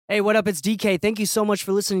Hey, what up? It's DK. Thank you so much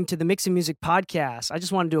for listening to the Mixing Music podcast. I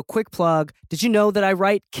just want to do a quick plug. Did you know that I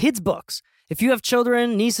write kids' books? If you have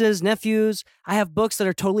children, nieces, nephews, I have books that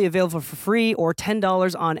are totally available for free or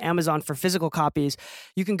 $10 on Amazon for physical copies.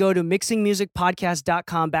 You can go to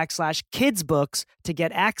mixingmusicpodcast.com/kidsbooks to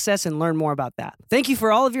get access and learn more about that. Thank you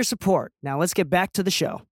for all of your support. Now let's get back to the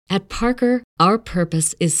show. At Parker, our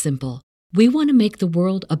purpose is simple. We want to make the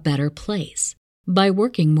world a better place by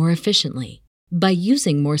working more efficiently, by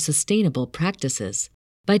using more sustainable practices,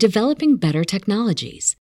 by developing better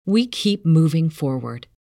technologies. We keep moving forward.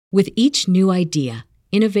 With each new idea,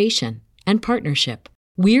 innovation, and partnership,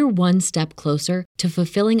 we're one step closer to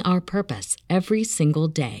fulfilling our purpose every single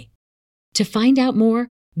day. To find out more,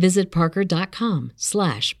 visit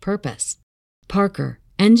parker.com/purpose. Parker,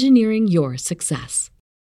 engineering your success.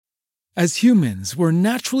 As humans, we're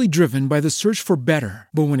naturally driven by the search for better.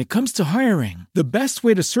 But when it comes to hiring, the best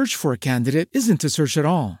way to search for a candidate isn't to search at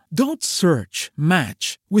all. Don't search,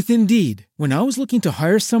 match with Indeed. When I was looking to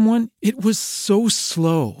hire someone, it was so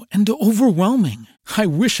slow and overwhelming. I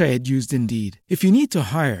wish I had used Indeed. If you need to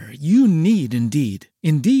hire, you need Indeed.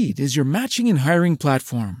 Indeed is your matching and hiring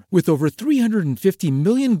platform with over 350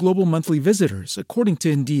 million global monthly visitors, according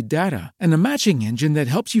to Indeed data, and a matching engine that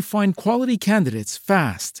helps you find quality candidates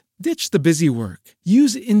fast. Ditch the busy work.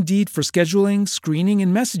 Use Indeed for scheduling, screening,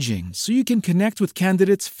 and messaging so you can connect with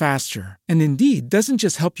candidates faster. And Indeed doesn't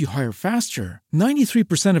just help you hire faster.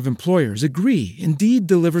 93% of employers agree Indeed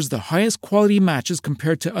delivers the highest quality matches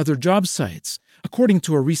compared to other job sites, according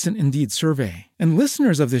to a recent Indeed survey. And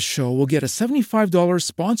listeners of this show will get a $75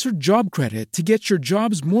 sponsored job credit to get your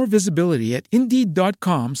jobs more visibility at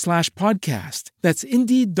Indeed.com/podcast. That's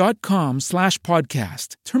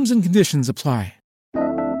Indeed.com/podcast. Terms and conditions apply.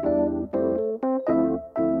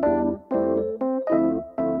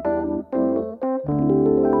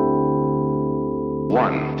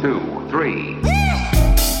 One, two, three.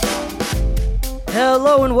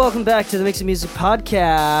 Hello and welcome back to the Mixing Music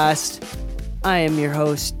podcast. I am your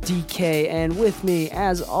host, DK, and with me,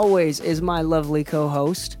 as always, is my lovely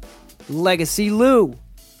co-host, Legacy Lou.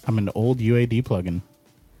 I'm an old UAD plugin.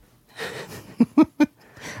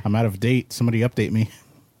 I'm out of date. Somebody update me.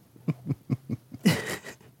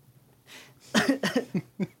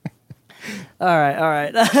 All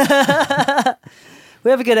right.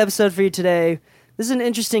 We have a good episode for you today. This is an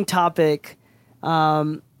interesting topic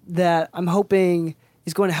that I'm hoping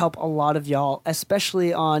is going to help a lot of y'all,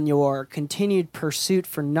 especially on your continued pursuit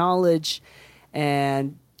for knowledge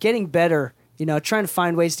and getting better, trying to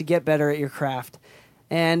find ways to get better at your craft.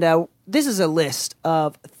 And this is a list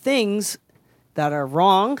of things that are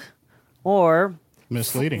wrong or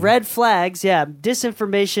misleading. Red flags,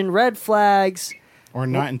 disinformation, red flags. Or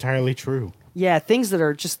not entirely true. Yeah, things that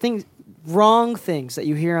are just wrong things that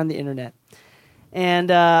you hear on the internet. And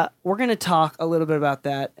we're going to talk a little bit about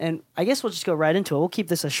that. And I guess we'll just go right into it. We'll keep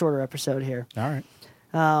this a shorter episode here. All right.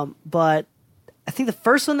 But I think the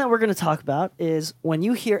first one that we're going to talk about is when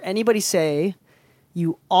you hear anybody say,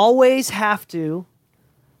 you always have to,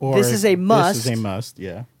 Or this is a must. This is a must,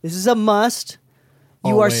 yeah. This is a must.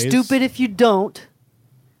 You Always. are stupid if you don't.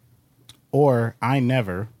 Or I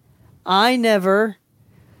never.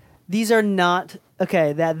 These are not...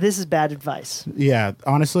 Okay, this is bad advice. Yeah,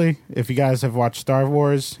 honestly, if you guys have watched Star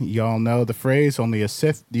Wars, y'all know the phrase, only a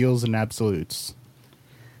Sith deals in absolutes.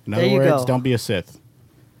 In other words, don't be a Sith.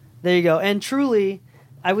 There you go. And truly,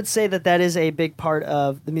 I would say that is a big part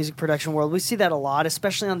of the music production world. We see that a lot,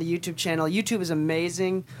 especially on the YouTube channel. YouTube is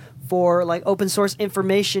amazing for open source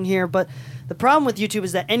information here, but the problem with YouTube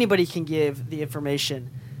is that anybody can give the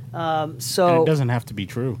information. And it doesn't have to be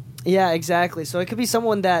true. Yeah, exactly. So it could be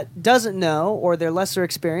someone that doesn't know or they're lesser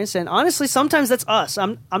experienced. And honestly, sometimes that's us.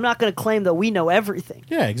 I'm not going to claim that we know everything.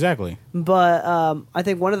 Yeah, exactly. But I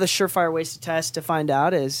think one of the surefire ways to test to find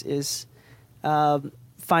out is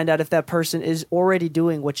find out if that person is already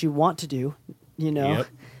doing what you want to do, Yep.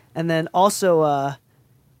 And then also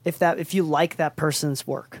if you like that person's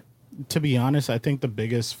work. To be honest, I think the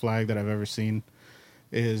biggest flag that I've ever seen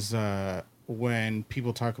is when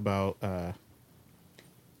people talk about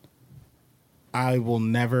I will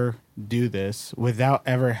never do this without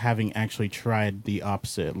ever having actually tried the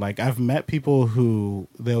opposite. Like, I've met people who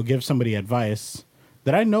they'll give somebody advice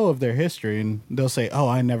that I know of their history, and they'll say, oh,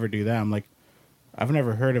 I never do that. I'm like, I've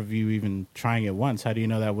never heard of you even trying it once. How do you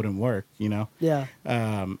know that wouldn't work, Yeah.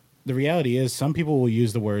 The reality is some people will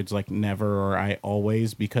use the words like never or I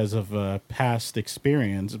always because of past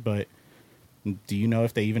experience, but do you know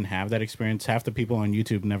if they even have that experience? Half the people on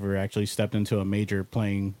YouTube never actually stepped into a major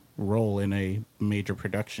playing role in a major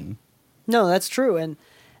production. No, that's true.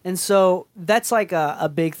 And so that's like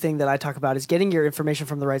a big thing that I talk about is getting your information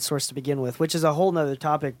from the right source to begin with, which is a whole nother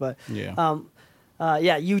topic. But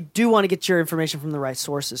yeah, you do want to get your information from the right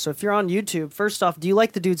sources. So if you're on YouTube, first off, do you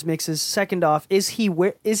like the dude's mixes? Second off, is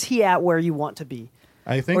he at where you want to be?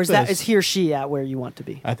 I think, or is he or she at where you want to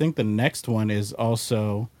be? I think the next one is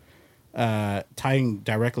also tying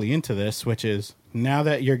directly into this, which is now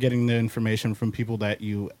that you're getting the information from people that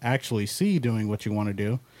you actually see doing what you want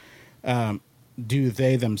to do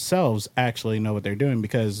they themselves actually know what they're doing?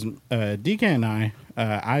 Because DK and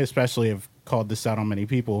I especially have called this out on many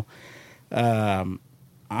people.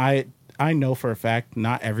 I know for a fact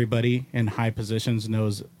not everybody in high positions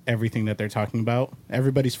knows everything that they're talking about.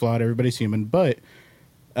 Everybody's flawed, everybody's human, but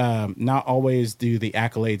not always do the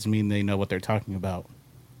accolades mean they know what they're talking about.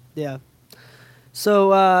 Yeah.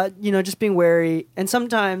 So, just being wary. And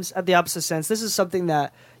sometimes, at the opposite sense, this is something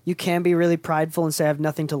that you can be really prideful and say, I have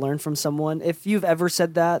nothing to learn from someone. If you've ever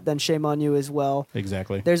said that, then shame on you as well.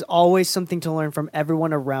 Exactly. There's always something to learn from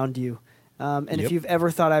everyone around you. And if you've ever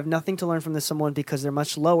thought, I have nothing to learn from this someone because they're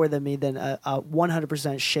much lower than me, then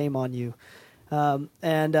 100% shame on you.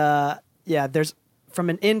 There's from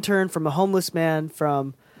an intern, from a homeless man,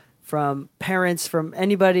 from parents, from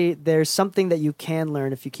anybody, there's something that you can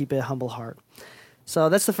learn if you keep a humble heart. So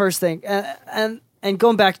that's the first thing. And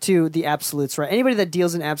going back to the absolutes, right? Anybody that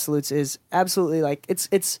deals in absolutes is absolutely like,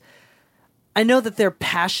 it's, I know that they're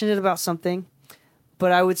passionate about something,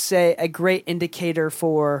 but I would say a great indicator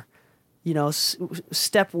for,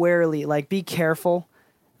 step warily, like be careful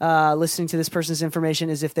listening to this person's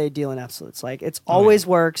information is if they deal in absolutes. Like it's always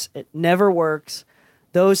works. It never works.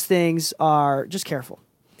 Those things are just careful.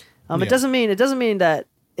 It doesn't mean that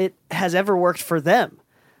it has ever worked for them.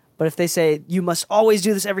 But if they say you must always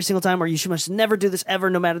do this every single time, or you must never do this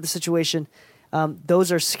ever, no matter the situation,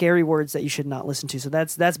 those are scary words that you should not listen to. So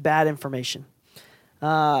that's bad information.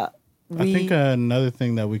 I think another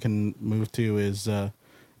thing that we can move to is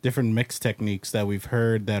different mix techniques that we've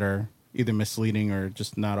heard that are either misleading or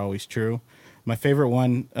just not always true. My favorite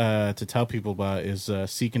one to tell people about is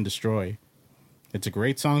Seek and Destroy. It's a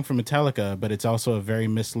great song from Metallica, but it's also a very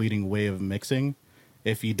misleading way of mixing.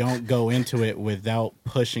 If you don't go into it without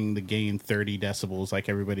pushing the gain 30 decibels like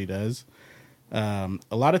everybody does. A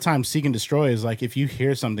lot of times Seek and Destroy is like if you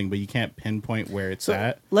hear something but you can't pinpoint where it's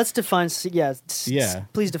at. Let's define,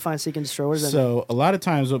 please define Seek and Destroy. What does that mean? So a lot of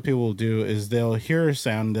times what people will do is they'll hear a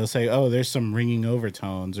sound and they'll say, oh, there's some ringing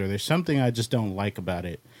overtones or there's something I just don't like about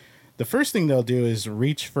it. The first thing they'll do is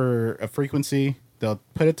reach for a frequency. They'll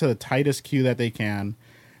put it to the tightest Q that they can.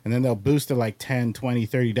 And then they'll boost it like 10, 20,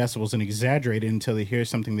 30 decibels and exaggerate it until they hear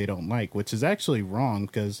something they don't like, which is actually wrong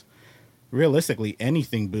because realistically,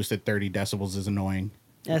 anything boosted 30 decibels is annoying.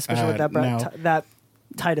 Yeah, especially with that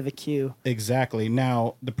tight of a cue. Exactly.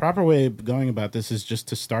 Now, the proper way of going about this is just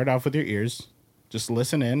to start off with your ears. Just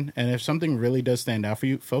listen in. And if something really does stand out for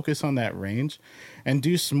you, focus on that range and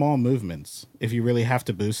do small movements if you really have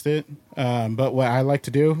to boost it. But what I like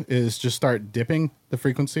to do is just start dipping the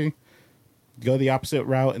frequency. Go the opposite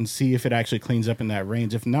route and see if it actually cleans up in that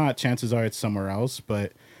range. If not, chances are it's somewhere else,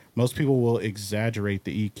 but most people will exaggerate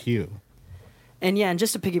the EQ. And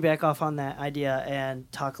just to piggyback off on that idea and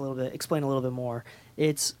explain a little bit more,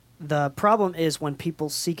 it's the problem is when people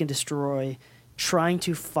seek and destroy trying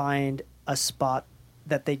to find a spot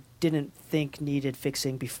that they didn't think needed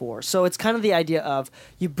fixing before. So it's kind of the idea of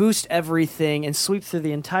you boost everything and sweep through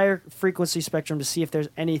the entire frequency spectrum to see if there's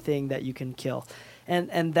anything that you can kill.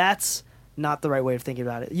 And that's not the right way of thinking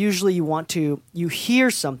about it. Usually you hear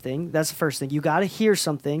something, that's the first thing. You got to hear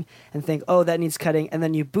something and think, oh, that needs cutting, and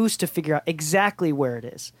then you boost to figure out exactly where it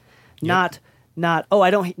is. Yep. Not, oh,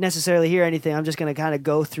 I don't necessarily hear anything, I'm just going to kind of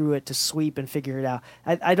go through it to sweep and figure it out.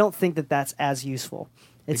 I don't think that that's as useful.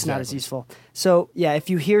 It's not as useful. So, if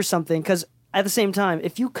you hear something, because at the same time,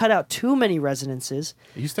 if you cut out too many resonances...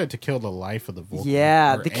 You start to kill the life of the vocal.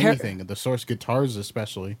 Yeah. Or anything, the source guitars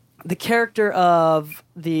especially. The character of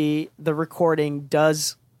the recording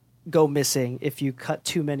does go missing if you cut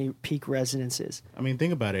too many peak resonances. I mean,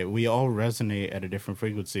 think about it. We all resonate at a different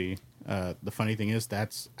frequency. The funny thing is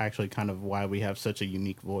that's actually kind of why we have such a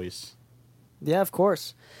unique voice. Yeah, of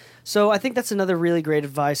course. So I think that's another really great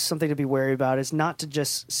advice, something to be wary about, is not to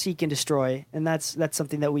just seek and destroy. And that's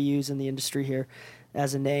something that we use in the industry here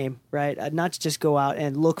as a name, right? Not to just go out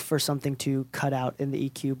and look for something to cut out in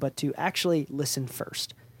the EQ, but to actually listen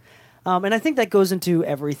first. And I think that goes into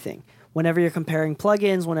everything. Whenever you're comparing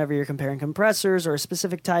plugins, whenever you're comparing compressors or a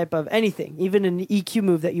specific type of anything, even an EQ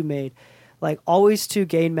move that you made, like always to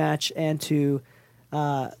gain match and to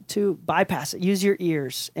bypass it. Use your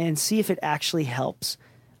ears and see if it actually helps.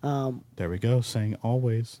 There we go, saying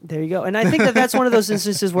always. There you go. And I think that that's one of those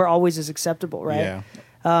instances where always is acceptable, right? Yeah.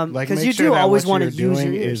 Because make you sure do that always what want to you're use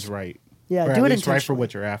your doing ears. is right. Yeah, or do at it least right for intentionally.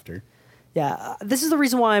 what you're after. Yeah, this is the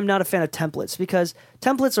reason why I'm not a fan of templates, because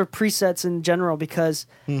templates are presets in general, because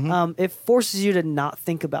it forces you to not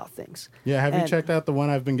think about things. Yeah, have you And- checked out the one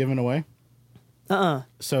I've been giving away?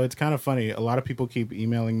 So it's kind of funny. A lot of people keep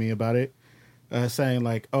emailing me about it, saying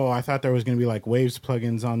like, "Oh, I thought there was going to be like Waves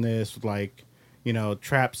plugins on this, like, you know,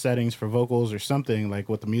 trap settings for vocals or something like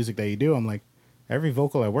with the music that you do." I'm like, every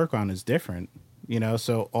vocal I work on is different, you know.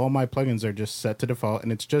 So all my plugins are just set to default,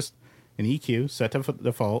 and it's just an EQ set to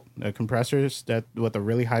default, a compressor set with a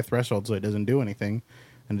really high threshold, so it doesn't do anything,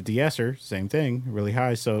 and a de-esser, same thing, really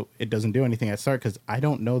high, so it doesn't do anything at start because I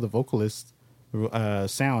don't know the vocalist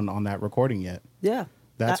sound on that recording yet. Yeah.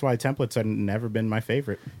 That's why templates have never been my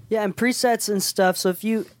favorite. Yeah, and presets and stuff. So if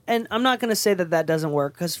you, and I'm not going to say that that doesn't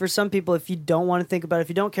work, because for some people, if you don't want to think about it, if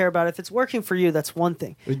you don't care about it, if it's working for you, that's one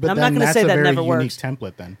thing. But And I'm then not going to that's say a that very never unique works.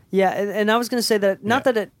 template then. Yeah, and I was going to say that, not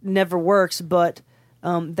Yeah. that it never works, but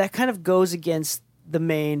that kind of goes against the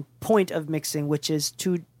main point of mixing, which is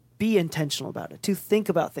to be intentional about it, to think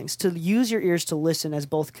about things, to use your ears to listen as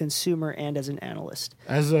both consumer and as an analyst.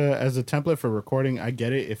 As a template for recording, I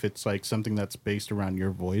get it if it's like something that's based around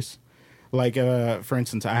your voice. Like, for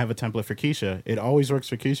instance, I have a template for Keisha. It always works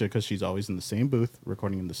for Keisha because she's always in the same booth,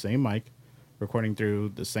 recording in the same mic, recording through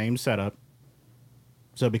the same setup.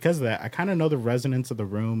 So because of that, I kind of know the resonance of the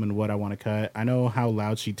room and what I want to cut. I know how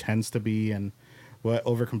loud she tends to be and what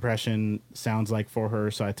overcompression sounds like for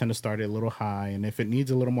her. So I tend to start it a little high. And if it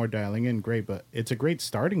needs a little more dialing in, great. But it's a great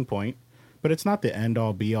starting point. But it's not the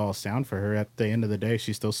end-all, be-all sound for her. At the end of the day,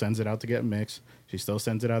 she still sends it out to get mixed. She still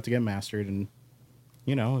sends it out to get mastered. And,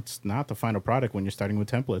 you know, it's not the final product when you're starting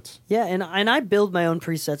with templates. Yeah, and I build my own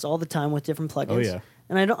presets all the time with different plugins. Oh, yeah.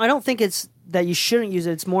 And I don't think it's that you shouldn't use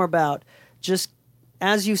it. It's more about just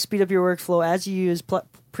as you speed up your workflow, as you use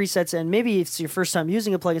presets, and maybe it's your first time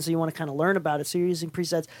using a plugin, so you want to kind of learn about it. So you're using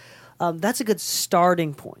presets. That's a good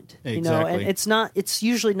starting point. You know, and Exactly. it's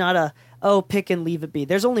usually not a pick and leave it be.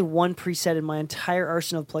 There's only one preset in my entire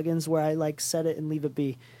arsenal of plugins where I like set it and leave it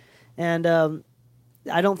be, and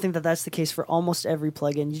I don't think that that's the case for almost every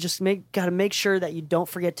plugin. You just got to make sure that you don't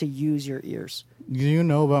forget to use your ears. Do you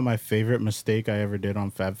know about my favorite mistake I ever did on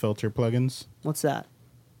FabFilter plugins? What's that?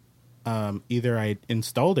 Either I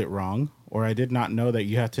installed it wrong or I did not know that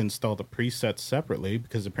you have to install the presets separately,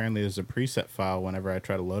 because apparently there's a preset file whenever I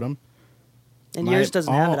try to load them. And yours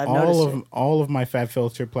doesn't have it. I've noticed it. All of my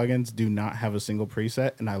FabFilter plugins do not have a single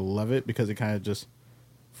preset, and I love it because it kind of just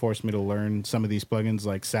forced me to learn some of these plugins.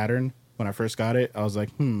 Like Saturn, when I first got it, I was like,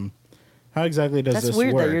 how exactly does That's this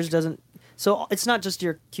weird work? that yours doesn't. So it's not just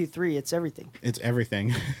your Q3; it's everything. It's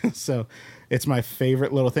everything. So it's my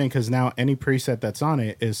favorite little thing, because now any preset that's on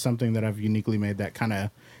it is something that I've uniquely made that kind of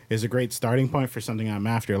is a great starting point for something I'm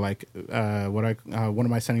after. Like one of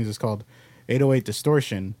my settings is called 808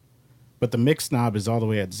 distortion, but the mix knob is all the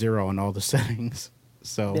way at 0 on all the settings.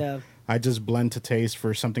 So Yeah. I just blend to taste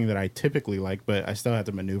for something that I typically like, but I still have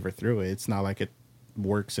to maneuver through it. It's not like it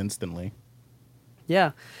works instantly.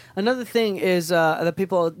 Yeah. Another thing is that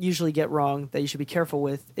people usually get wrong that you should be careful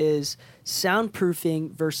with is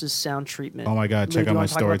soundproofing versus sound treatment. Oh my God, Lou, check do out you my wanna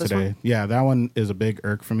talk story about this today. one? Yeah, that one is a big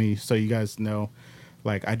irk for me. So you guys know,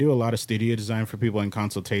 like, I do a lot of studio design for people in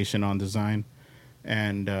consultation on design.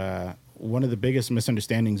 And one of the biggest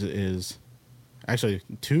misunderstandings is, actually,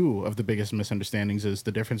 two of the biggest misunderstandings is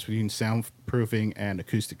the difference between soundproofing and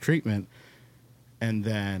acoustic treatment, and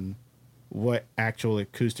then what actual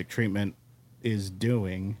acoustic treatment is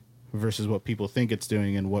doing versus what people think it's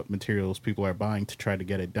doing and what materials people are buying to try to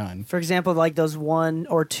get it done. For example, like those 1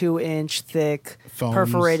 or 2 inch thick Foams.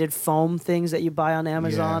 perforated foam things that you buy on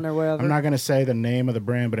Amazon or wherever. I'm not going to say the name of the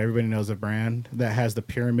brand, but everybody knows the brand that has the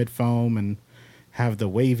pyramid foam and have the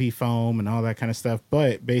wavy foam and all that kind of stuff.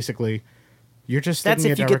 But basically, you're just That's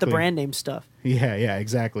sticking if it you get the directly- brand name stuff. Yeah,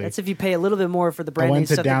 exactly. That's if you pay a little bit more for the brand went name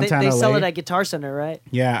to stuff. They downtown sell LA. it at Guitar Center, right?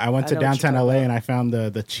 Yeah, I went I to know what you're downtown talking LA about. and I found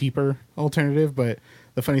the cheaper alternative. But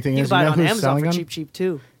the funny thing You is, can buy you it know on who's Amazon selling for them? cheap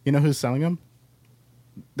too. You know who's selling them?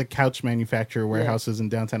 The couch manufacturer warehouses in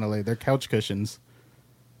downtown LA. They're couch cushions.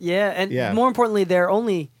 Yeah, and Yeah. more importantly, they're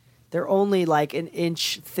only like an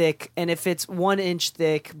inch thick, and if it's 1 inch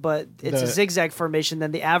thick, but it's a The- zigzag formation,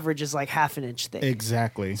 then the average is like half an inch thick.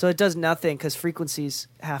 Exactly. So it does nothing because frequencies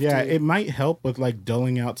have Yeah, to. it might help with like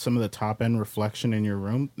dulling out some of the top end reflection in your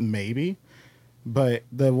room, maybe. But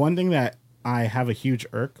the one thing that I have a huge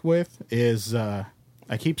irk with is I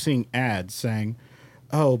keep seeing ads saying,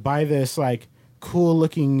 "Oh, buy this like cool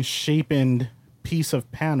looking shapened piece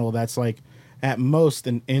of panel that's like at most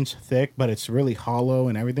an inch thick, but it's really hollow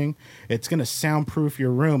and everything. It's going to soundproof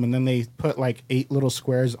your room. And then they put like 8 little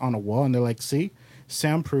squares on a wall and they're like, see,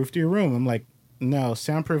 soundproofed your room. I'm like, no,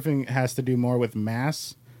 soundproofing has to do more with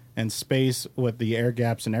mass and space with the air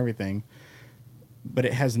gaps and everything. But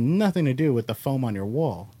it has nothing to do with the foam on your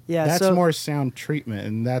wall. Yeah, that's so, more sound treatment,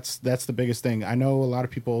 and that's the biggest thing. I know a lot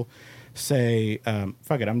of people say,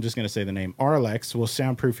 fuck it, I'm just going to say the name. Arlex will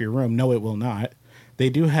soundproof your room. No, it will not.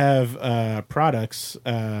 They do have products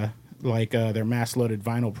like their mass-loaded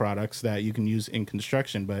vinyl products that you can use in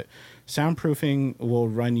construction, but soundproofing will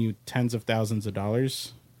run you tens of thousands of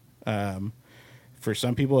dollars. For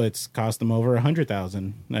some people, it's cost them over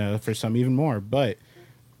 $100,000. For some, even more. But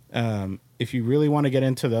if you really want to get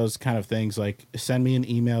into those kind of things, like send me an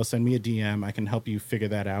email, send me a DM. I can help you figure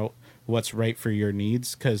that out, what's right for your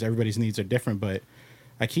needs, because everybody's needs are different. But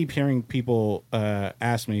I keep hearing people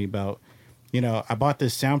ask me about, I bought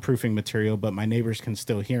this soundproofing material, but my neighbors can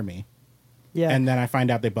still hear me. Yeah. And then I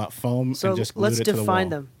find out they bought foam and just glued it to the wall. Let's define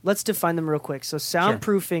them. Let's define them real quick. So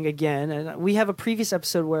soundproofing, again, and we have a previous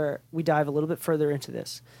episode where we dive a little bit further into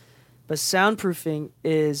this. But soundproofing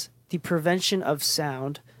is the prevention of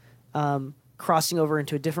sound crossing over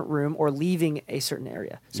into a different room or leaving a certain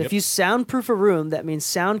area. So if you soundproof a room, that means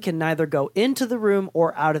sound can neither go into the room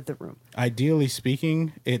or out of the room. Ideally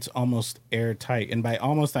speaking, it's almost airtight. And by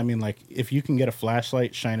almost, I mean like if you can get a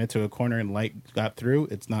flashlight, shine it to a corner and light got through,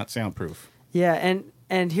 it's not soundproof. Yeah,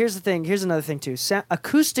 and here's the thing. Here's another thing too.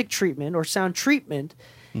 Acoustic treatment or sound treatment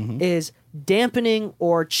is dampening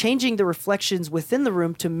or changing the reflections within the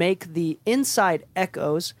room to make the inside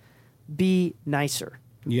echoes be nicer.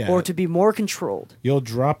 Yeah. Or to be more controlled. You'll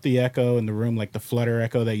drop the echo in the room, like the flutter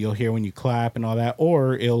echo that you'll hear when you clap and all that,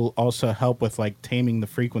 or it'll also help with like taming the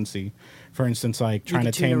frequency. For instance, like trying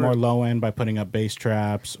to tame more low end by putting up bass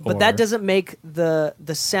traps. But that doesn't make the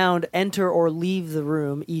sound enter or leave the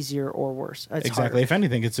room easier or worse. It's exactly. Harder. If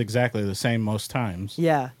anything, it's exactly the same most times.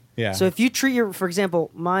 Yeah. Yeah. So if you treat for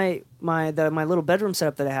example, my little bedroom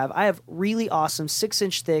setup that I have really awesome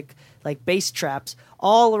 6-inch thick like bass traps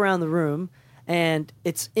all around the room. And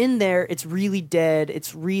it's in there, it's really dead,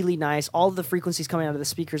 it's really nice. All of the frequencies coming out of the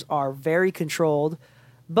speakers are very controlled.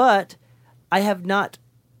 But I have not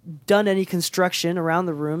done any construction around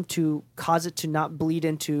the room to cause it to not bleed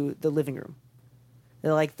into the living room.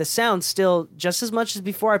 Like the sound still, just as much as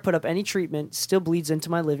before I put up any treatment, still bleeds into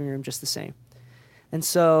my living room just the same. And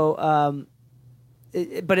so,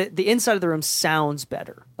 the inside of the room sounds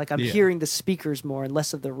better. Like I'm hearing the speakers more and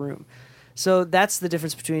less of the room. So that's the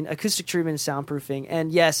difference between acoustic treatment and soundproofing.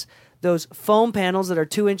 And yes, those foam panels that are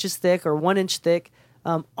 2 inches thick or 1 inch thick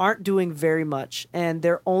aren't doing very much. And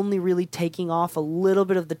they're only really taking off a little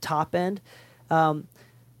bit of the top end.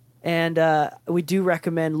 We do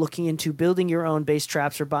recommend looking into building your own bass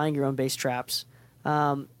traps or buying your own bass traps,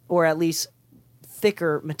 or at least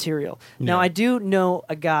thicker material. Yeah. Now, I do know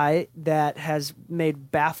a guy that has made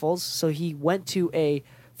baffles. So he went to a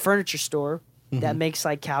furniture store that makes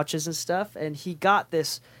like couches and stuff, and he got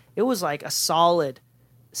this. It was like a solid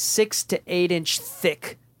 6 to 8 inch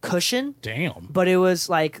thick cushion. Damn! But it was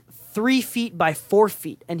like 3 feet by 4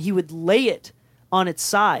 feet, and he would lay it on its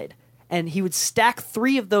side, and he would stack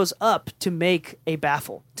 3 of those up to make a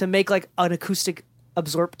baffle, to make like an acoustic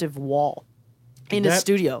absorptive wall in his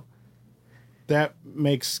studio. That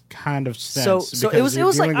makes kind of sense. So it was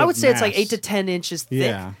like I would say it's like 8 to 10 inches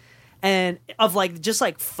thick, and of like just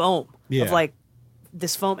like foam, of like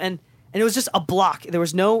this foam, and it was just a block.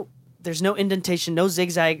 There's no indentation, no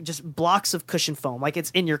zigzag, just blocks of cushion foam, like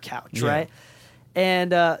it's in your couch, right?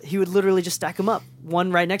 And he would literally just stack them up,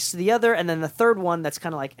 one right next to the other, and then the third one that's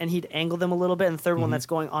kind of like, and he'd angle them a little bit, and the third one that's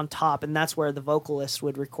going on top, and that's where the vocalist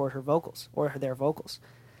would record her vocals or their vocals.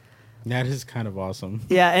 That is kind of awesome.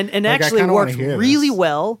 Yeah, and like, actually worked really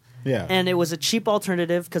well. Yeah, and it was a cheap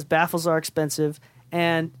alternative because baffles are expensive.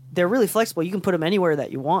 And they're really flexible. You can put them anywhere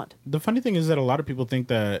that you want. The funny thing is that a lot of people think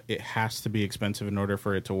that it has to be expensive in order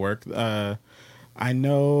for it to work. I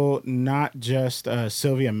know not just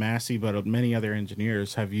Sylvia Massey, but many other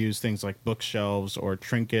engineers have used things like bookshelves or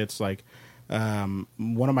trinkets. Like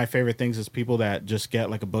one of my favorite things is people that just get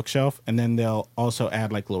like a bookshelf, and then they'll also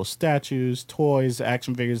add like little statues, toys,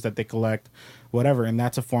 action figures that they collect, whatever. And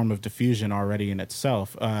that's a form of diffusion already in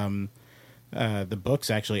itself. The books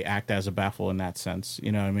actually act as a baffle in that sense.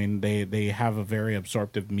 You know what I mean? They have a very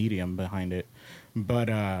absorptive medium behind it.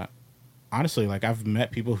 But honestly, like I've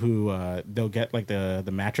met people who they'll get like the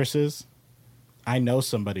mattresses. I know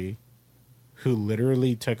somebody who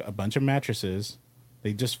literally took a bunch of mattresses.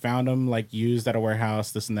 They just found them like used at a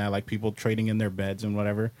warehouse, this and that, like people trading in their beds and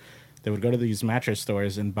whatever. They would go to these mattress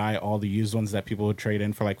stores and buy all the used ones that people would trade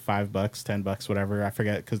in for like $5, $10, whatever. I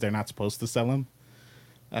forget, because they're not supposed to sell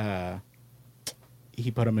them. He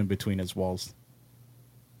put them in between his walls.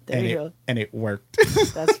 There you go. And it worked.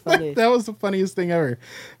 That's funny. That was the funniest thing ever.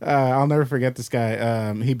 I'll never forget this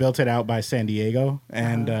guy. He built it out by San Diego,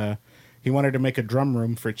 and he wanted to make a drum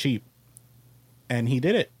room for cheap. And he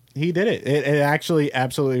did it. It actually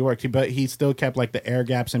absolutely worked. But he still kept like the air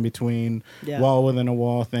gaps in between, wall within a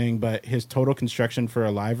wall thing. But his total construction for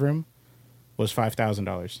a live room was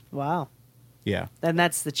 $5,000. Wow. Yeah. And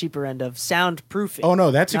that's the cheaper end of soundproofing. Oh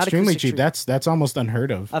no, that's Not extremely acoustic cheap. treatment. That's almost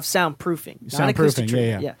unheard of. Of soundproofing. Not Soundproofing, acoustic yeah,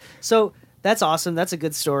 treatment. yeah. So that's awesome. That's a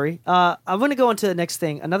good story. I'm going to go on to the next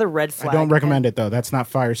thing. Another red flag. I don't recommend it though. That's not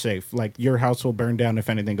fire safe. Like your house will burn down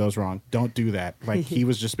if anything goes wrong. Don't do that. Like he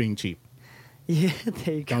was just being cheap. Yeah,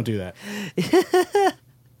 there you go. Don't do that.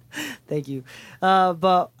 Thank you.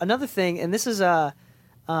 But another thing, and this is a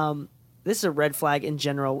red flag in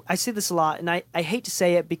general. I see this a lot, and I hate to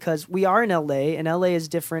say it because we are in LA, and LA is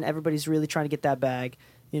different. Everybody's really trying to get that bag,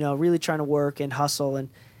 really trying to work and hustle,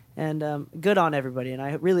 and good on everybody. And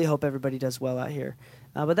I really hope everybody does well out here.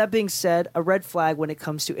 But that being said, a red flag when it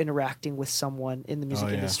comes to interacting with someone in the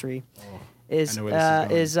music industry is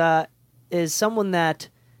someone that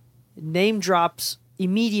name drops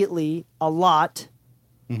immediately a lot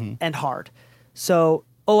and hard. So,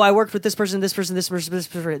 I worked with this person,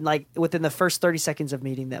 like within the first 30 seconds of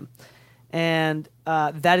meeting them. And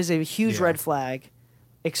that is a huge red flag,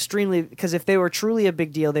 extremely, because if they were truly a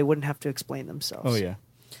big deal, they wouldn't have to explain themselves. Oh, yeah.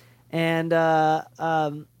 And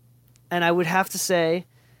I would have to say,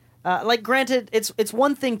 granted, it's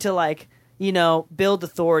one thing to build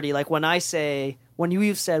authority. Like when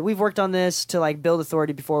you've said we've worked on this to build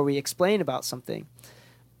authority before we explain about something,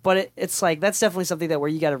 but it's like that's definitely something that where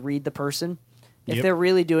you got to read the person if they're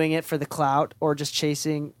really doing it for the clout or just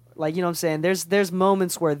chasing. What I'm saying. There's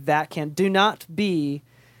moments where that do not be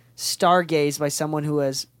stargazed by someone who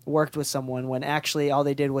has worked with someone when actually all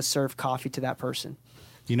they did was serve coffee to that person.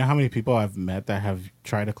 You know how many people I've met that have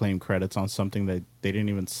tried to claim credits on something that they didn't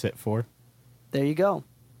even sit for? There you go.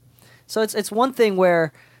 So it's one thing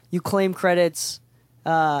where you claim credits.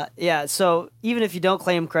 So even if you don't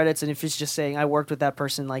claim credits and if it's just saying I worked with that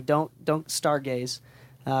person, don't stargaze.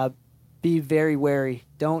 Be very wary.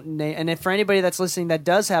 Don't name. And if for anybody that's listening that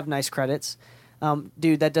does have nice credits,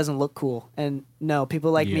 dude, that doesn't look cool. And no,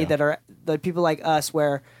 people like me that are the people like us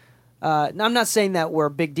where. I'm not saying that we're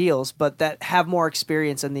big deals, but that have more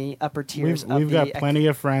experience in the upper tiers. We've got plenty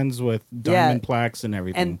of friends with diamond plaques and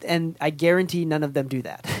everything. And I guarantee none of them do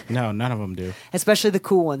that. No, none of them do. Especially the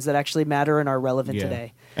cool ones that actually matter and are relevant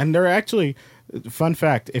today. And they're actually, fun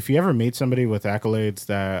fact, if you ever meet somebody with accolades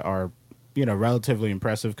that are, relatively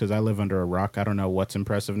impressive, because I live under a rock, I don't know what's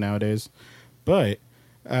impressive nowadays. But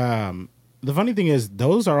the funny thing is,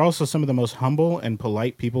 those are also some of the most humble and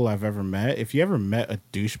polite people I've ever met. If you ever met a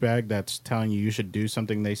douchebag that's telling you should do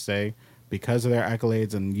something they say because of their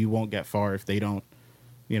accolades and you won't get far if they don't,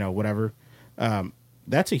 whatever,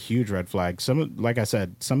 that's a huge red flag. Like I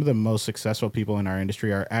said, some of the most successful people in our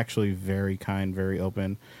industry are actually very kind, very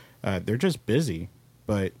open. They're just busy.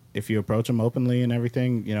 But if you approach them openly and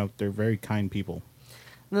everything, they're very kind people.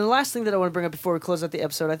 And then the last thing that I want to bring up before we close out the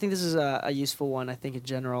episode, I think this is a useful one, I think, in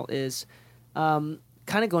general, is kind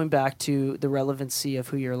of going back to the relevancy of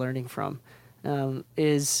who you're learning from,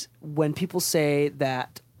 is when people say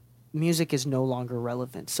that music is no longer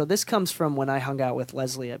relevant. So this comes from when I hung out with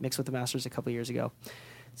Leslie at Mix with the Masters a couple years ago.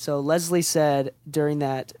 So Leslie said during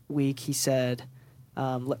that week, he said,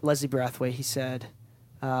 Leslie Brathwaite, he said,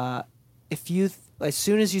 as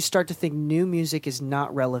soon as you start to think new music is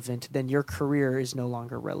not relevant, then your career is no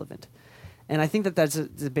longer relevant. And I think that's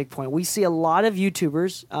a big point. We see a lot of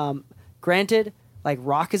YouTubers, granted,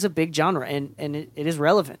 rock is a big genre and it is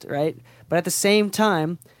relevant, right? But at the same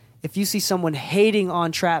time, if you see someone hating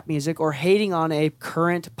on trap music or hating on a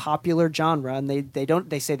current popular genre and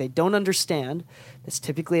they say they don't understand, that's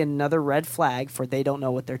typically another red flag for they don't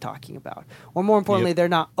know what they're talking about. Or more importantly, they're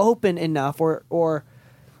not open enough or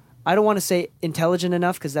I don't want to say intelligent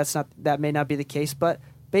enough because that may not be the case, but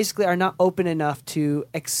basically are not open enough to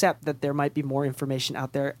accept that there might be more information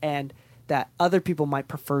out there and that other people might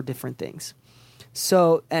prefer different things.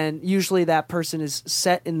 So, and usually that person is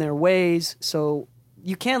set in their ways, so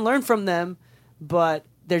you can learn from them, but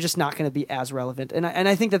they're just not going to be as relevant. And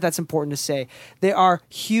I think that's important to say. They are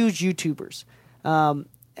huge YouTubers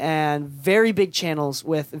and very big channels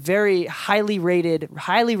with very highly rated,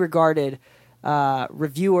 highly regarded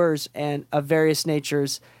reviewers and of various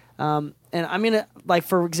natures. And I'm gonna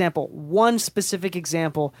for example, one specific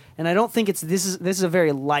example, and I don't think this is a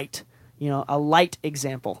very light, a light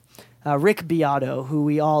example. Rick Beato, who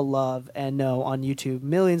we all love and know on YouTube,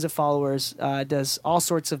 millions of followers, does all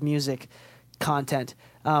sorts of music content,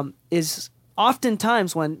 is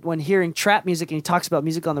oftentimes when hearing trap music and he talks about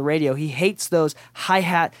music on the radio, he hates those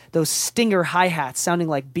those stinger hi-hats sounding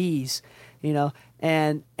like bees,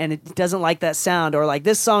 and it doesn't like that sound, or like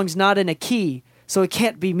this song's not in a key, so it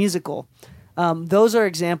can't be musical. Those are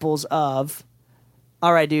examples of,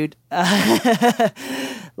 all right, dude,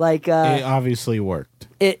 like it obviously worked.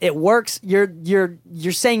 It works.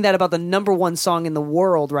 You're saying that about the number one song in the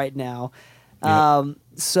world right now. Yep.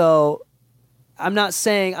 So I'm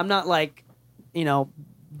not like,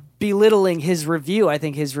 belittling his review. I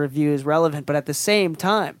think his review is relevant, but at the same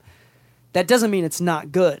time, that doesn't mean it's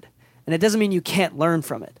not good. And it doesn't mean you can't learn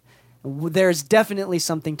from it. There's definitely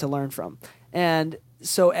something to learn from. And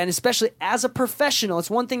especially as a professional, it's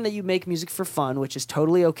one thing that you make music for fun, which is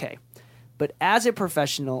totally okay. But as a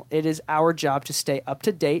professional, it is our job to stay up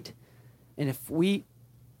to date. And if we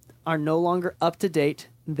are no longer up to date,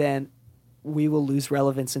 then we will lose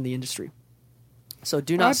relevance in the industry. So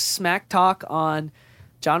do not smack talk on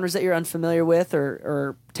genres that you're unfamiliar with,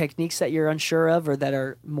 or techniques that you're unsure of, or that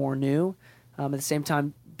are more new. At the same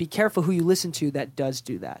time, be careful who you listen to that does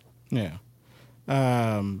do that. Yeah.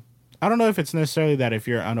 I don't know if it's necessarily that if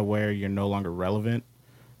you're unaware, you're no longer relevant,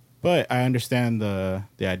 but I understand the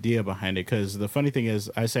idea behind it, because the funny thing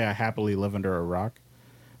is, I say I happily live under a rock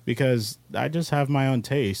because I just have my own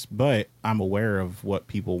taste, but I'm aware of what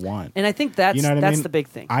people want. And I think that's the big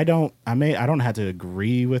thing. I don't have to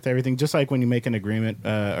agree with everything. Just like when you make an agreement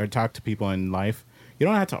or talk to people in life, you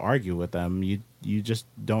don't have to argue with them. You just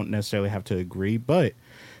don't necessarily have to agree. But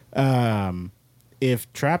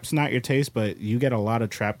if trap's not your taste, but you get a lot of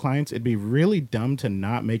trap clients, it'd be really dumb to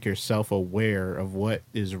not make yourself aware of what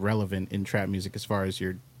is relevant in trap music as far as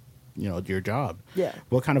your job. Yeah.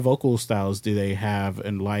 What kind of vocal styles do they have,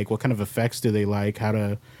 and what kind of effects do they like, how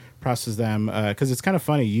to process them? Because it's kind of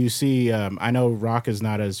funny. You see, I know rock is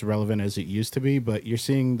not as relevant as it used to be, but you're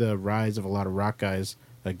seeing the rise of a lot of rock guys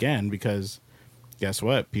again, because guess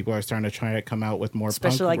what? People are starting to try to come out with more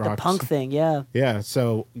especially punk like rocks. the punk thing, yeah. Yeah,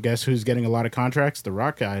 so guess who's getting a lot of contracts? The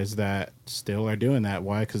rock guys that still are doing that.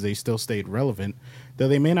 Why? Because they still stayed relevant. Though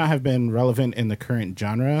they may not have been relevant in the current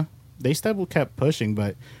genre, they still kept pushing.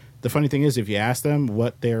 But the funny thing is, if you ask them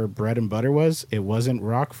what their bread and butter was, it wasn't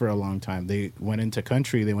rock for a long time. They went into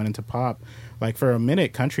country, they went into pop. Like for a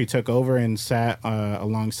minute, country took over and sat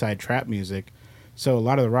alongside trap music. So a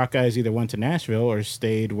lot of the rock guys either went to Nashville or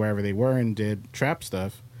stayed wherever they were and did trap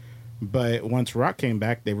stuff. But once rock came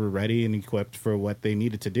back, they were ready and equipped for what they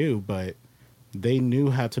needed to do. But they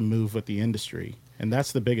knew how to move with the industry. And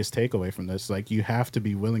that's the biggest takeaway from this. Like, you have to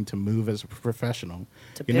be willing to move as a professional.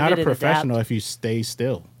 You're not a professional if you stay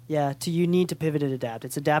still. Yeah, you need to pivot and adapt.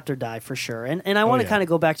 It's adapt or die for sure. And I want to kind of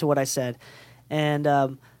go back to what I said and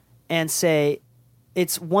say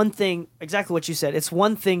it's one thing, exactly what you said. It's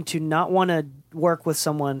one thing to not want to work with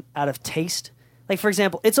someone out of taste. Like, for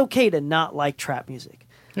example, it's okay to not like trap music.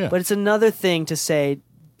 Yeah. But it's another thing to say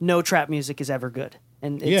no trap music is ever good.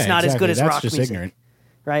 And it's not as good as rock music. That's just ignorant.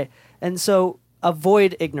 Right? And so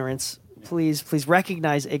avoid ignorance. Please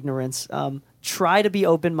recognize ignorance. Try to be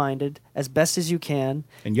open-minded as best as you can.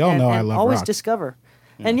 And y'all know I love always rock. Discover.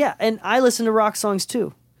 Yeah. And I listen to rock songs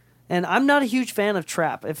too. And I'm not a huge fan of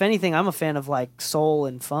trap. If anything, I'm a fan of like soul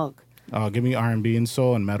and funk. Oh, give me R&B and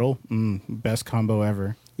soul and metal. Best combo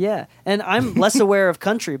ever. Yeah, and I'm less aware of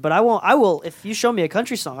country, but I will. If you show me a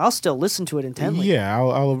country song, I'll still listen to it intently. Yeah,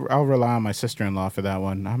 I'll rely on my sister-in-law for that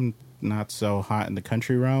one. I'm not so hot in the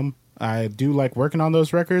country realm. I do like working on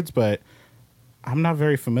those records, but I'm not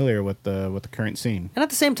very familiar with the current scene. And at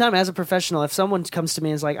the same time, as a professional, if someone comes to me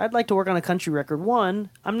and is like, "I'd like to work on a country record," one,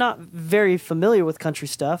 I'm not very familiar with country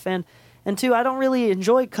stuff, and two, I don't really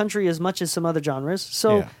enjoy country as much as some other genres.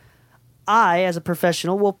 So, I, as a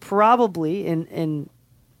professional, will probably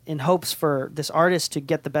in hopes for this artist to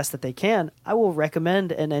get the best that they can, I will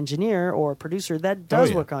recommend an engineer or a producer that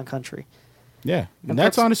does work on country. Yeah, and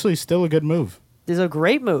that's honestly still a good move. It's a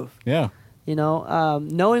great move. Yeah.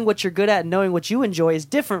 Knowing what you're good at and knowing what you enjoy is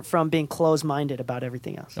different from being closed-minded about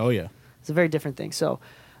everything else. Oh, yeah. It's a very different thing. So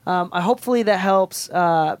hopefully that helps.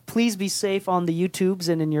 Please be safe on the YouTubes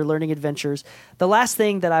and in your learning adventures. The last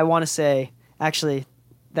thing that I want to say, actually,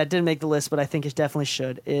 that didn't make the list, but I think it definitely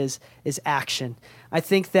should, is action. I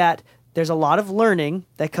think that there's a lot of learning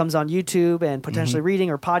that comes on YouTube and potentially reading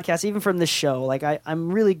or podcasts, even from this show. Like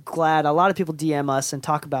I'm really glad a lot of people DM us and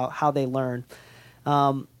talk about how they learn.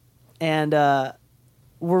 And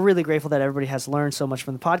we're really grateful that everybody has learned so much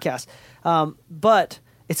from the podcast. But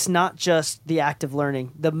it's not just the act of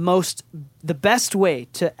learning. The best way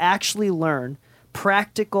to actually learn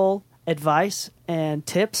practical advice and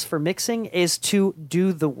tips for mixing is to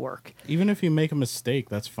do the work. Even if you make a mistake,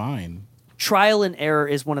 that's fine. Trial and error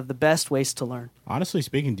is one of the best ways to learn. Honestly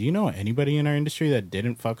speaking, do you know anybody in our industry that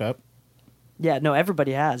didn't fuck up? Yeah, no,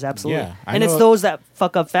 everybody has, absolutely. Yeah, I and it's know- those that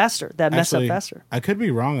fuck up faster, that mess Actually, up faster. I could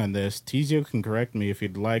be wrong on this. Tizio can correct me if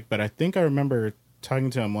you'd like, but I think I remember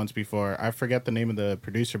talking to him once before. I forget the name of the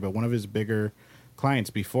producer, but one of his bigger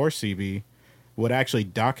clients before CB would actually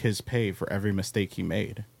dock his pay for every mistake he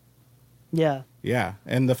made. Yeah. Yeah,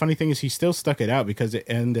 and the funny thing is he still stuck it out because it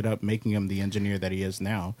ended up making him the engineer that he is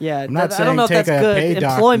now. Yeah, I'm not I don't know if saying that's take a good pay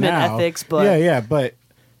dock employment now. ethics, but Yeah, but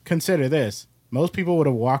consider this. Most people would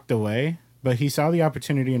have walked away, but he saw the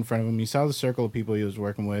opportunity in front of him. He saw the circle of people he was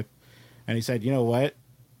working with, and he said, you know what?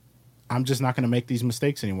 I'm just not going to make these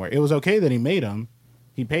mistakes anymore. It was okay that he made them.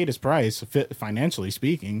 He paid his price, financially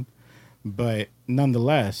speaking, but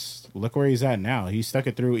nonetheless, look where he's at now. He stuck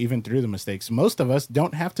it through, even through the mistakes. Most of us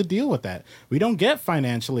don't have to deal with that. We don't get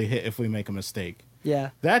financially hit if we make a mistake. yeah.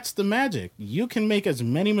 That's the magic. You can make as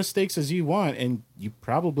many mistakes as you want, and you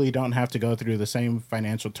probably don't have to go through the same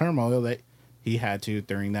financial turmoil that he had to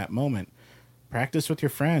during that moment. Practice with your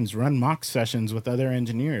friends. Run mock sessions with other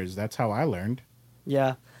engineers. That's how I learned.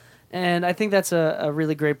 Yeah. And I think that's a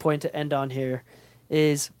really great point to end on here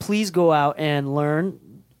is please go out and learn.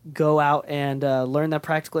 Go out and learn that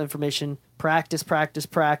practical information. Practice.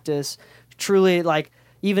 Truly, like,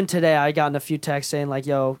 even today, I gotten a few texts saying, like,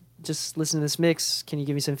 yo, just listen to this mix. Can you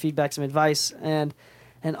give me some feedback, some advice? And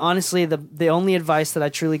honestly, the only advice that I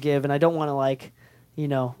truly give, and I don't want to,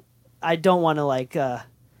 like,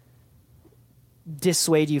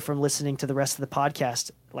 dissuade you from listening to the rest of the podcast,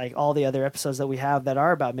 like all the other episodes that we have that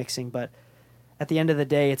are about mixing. But at the end of the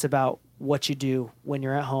day, it's about what you do when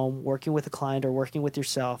you're at home, working with a client or working with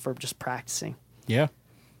yourself or just practicing. Yeah.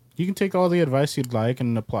 You can take all the advice you'd like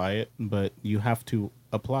and apply it, but you have to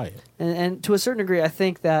apply it. And to a certain degree, I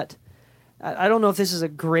think that, I don't know if this is a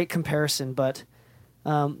great comparison, but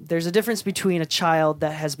there's a difference between a child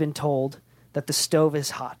that has been told that the stove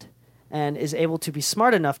is hot and is able to be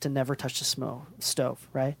smart enough to never touch the stove,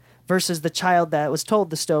 right? Versus the child that was told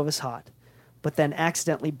the stove is hot, but then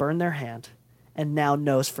accidentally burned their hand and now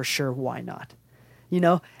knows for sure why not.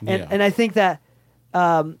 And I think that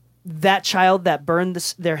that child that burned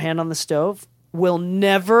their hand on the stove will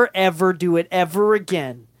never, ever do it ever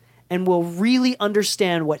again and will really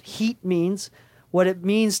understand what heat means, what it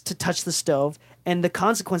means to touch the stove, and the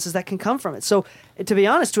consequences that can come from it. So, to be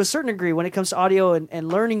honest, to a certain degree, when it comes to audio and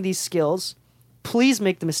learning these skills, please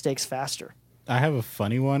make the mistakes faster. I have a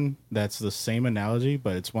funny one that's the same analogy,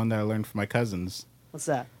 but it's one that I learned from my cousins. What's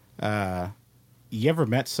that? You ever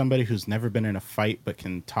met somebody who's never been in a fight but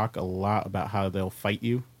can talk a lot about how they'll fight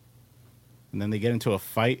you? And then they get into a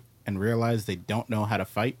fight and realize they don't know how to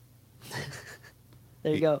fight?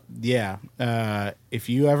 There you go. Yeah. If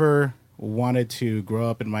you ever wanted to grow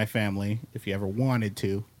up in my family, if you ever wanted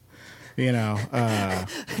to,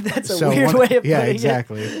 That's a weird way of putting yeah, it.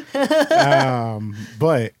 exactly.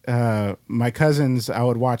 But my cousins, I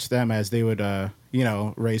would watch them as they would,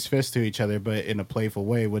 raise fists to each other, but in a playful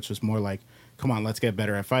way, which was more like, come on, let's get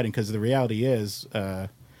better at fighting. Because the reality is,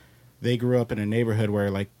 they grew up in a neighborhood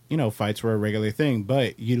where, fights were a regular thing.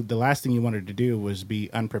 But the last thing you wanted to do was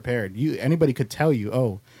be unprepared. Anybody could tell you,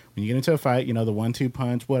 oh, when you get into a fight, the 1-2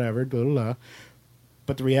 punch, whatever, blah, blah, blah.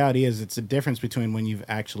 But the reality is it's a difference between when you've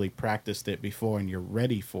actually practiced it before and you're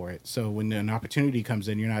ready for it. So when an opportunity comes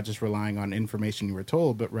in, you're not just relying on information you were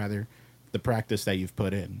told, but rather the practice that you've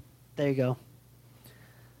put in. There you go.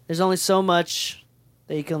 There's only so much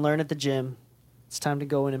that you can learn at the gym. It's time to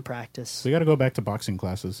go in and practice. We got to go back to boxing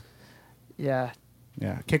classes. Yeah.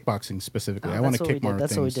 Yeah, kickboxing specifically. Oh, I want to that's what kick we more did.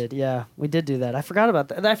 That's things. what we did. Yeah, we did do that. I forgot about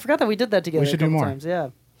that. I forgot that we did that together. We should a do couple more. times. Yeah.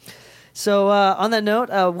 So on that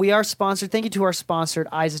note, we are sponsored. Thank you to our sponsored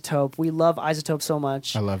iZotope. We love iZotope so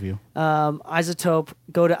much. I love you. iZotope,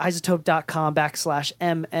 go to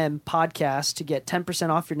iZotope.com/MM podcast to get 10%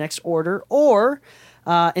 off your next order. Or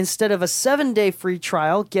instead of a 7-day free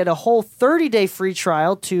trial, get a whole 30-day free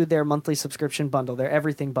trial to their monthly subscription bundle, their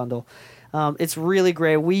everything bundle. It's really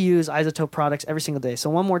great. We use iZotope products every single day. So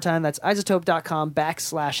one more time, that's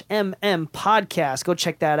iZotope.com/MM podcast. Go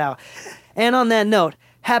check that out. And on that note,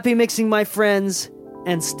 happy mixing, my friends,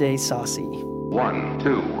 and stay saucy. 1,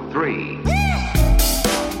 2, 3.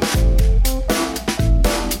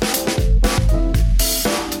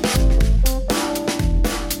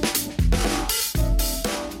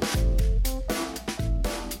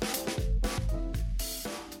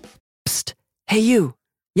 Psst. Hey, you.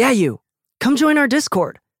 Yeah, you. Come join our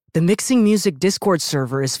Discord. The Mixing Music Discord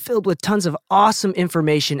server is filled with tons of awesome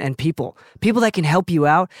information and people that can help you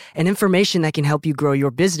out, and information that can help you grow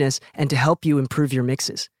your business and to help you improve your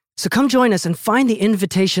mixes. So come join us and find the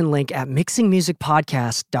invitation link at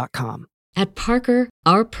mixingmusicpodcast.com. At Parker,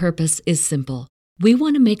 our purpose is simple. We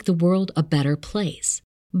want to make the world a better place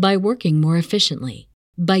by working more efficiently,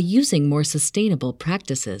 by using more sustainable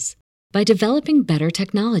practices, by developing better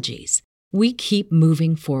technologies. We keep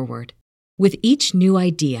moving forward. With each new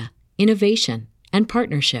idea, innovation, and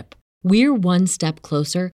partnership, we're one step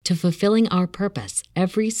closer to fulfilling our purpose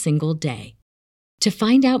every single day. To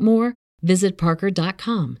find out more, visit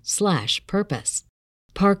parker.com/purpose.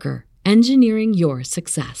 Parker, engineering your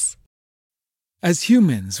success. As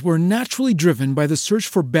humans, we're naturally driven by the search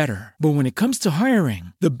for better. But when it comes to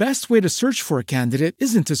hiring, the best way to search for a candidate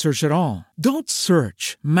isn't to search at all. Don't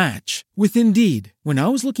search, match with Indeed. When I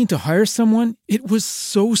was looking to hire someone, it was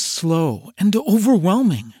so slow and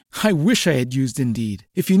overwhelming. I wish I had used Indeed.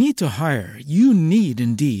 If you need to hire, you need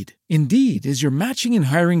Indeed. Indeed is your matching and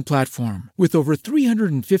hiring platform with over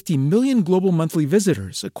 350 million global monthly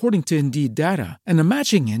visitors, according to Indeed data, and a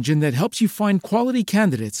matching engine that helps you find quality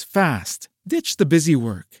candidates fast. Ditch the busy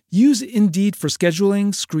work. Use Indeed for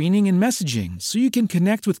scheduling, screening, and messaging so you can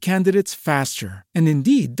connect with candidates faster. And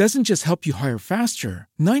Indeed doesn't just help you hire faster.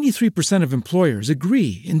 93% of employers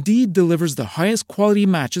agree Indeed delivers the highest quality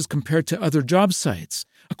matches compared to other job sites,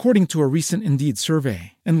 according to a recent Indeed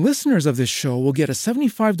survey. And listeners of this show will get a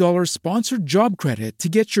 $75 sponsored job credit to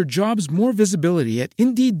get your jobs more visibility at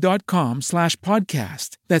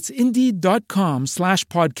Indeed.com/podcast. That's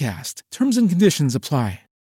Indeed.com/podcast. Terms and conditions apply.